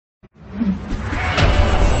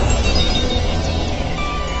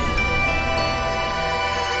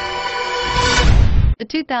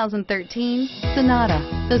2013 Sonata.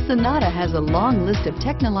 The Sonata has a long list of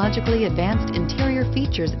technologically advanced interior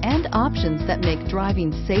features and options that make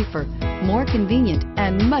driving safer, more convenient,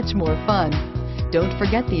 and much more fun. Don't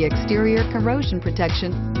forget the exterior corrosion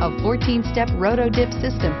protection, a 14-step roto-dip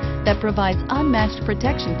system that provides unmatched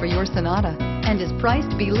protection for your Sonata and is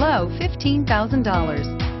priced below $15,000.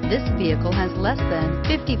 This vehicle has less than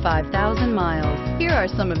 55,000 miles. Here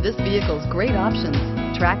are some of this vehicle's great options: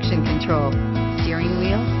 traction control, steering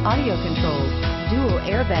wheel audio controls, dual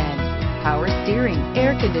airbags, power steering,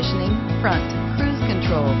 air conditioning, front, cruise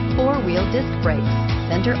control, four-wheel disc brakes,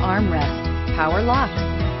 center armrest, power locks,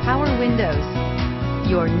 power windows.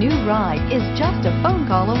 Your new ride is just a phone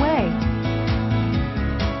call away.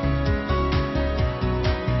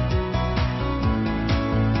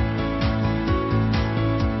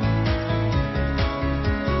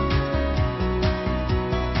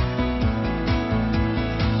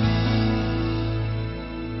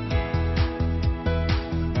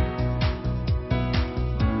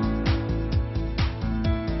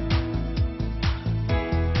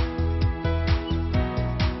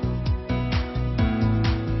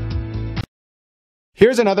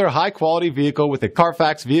 Here's another high-quality vehicle with a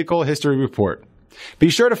Carfax Vehicle History Report. Be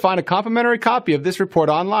sure to find a complimentary copy of this report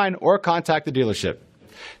online or contact the dealership.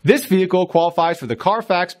 This vehicle qualifies for the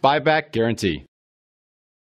Carfax Buyback Guarantee.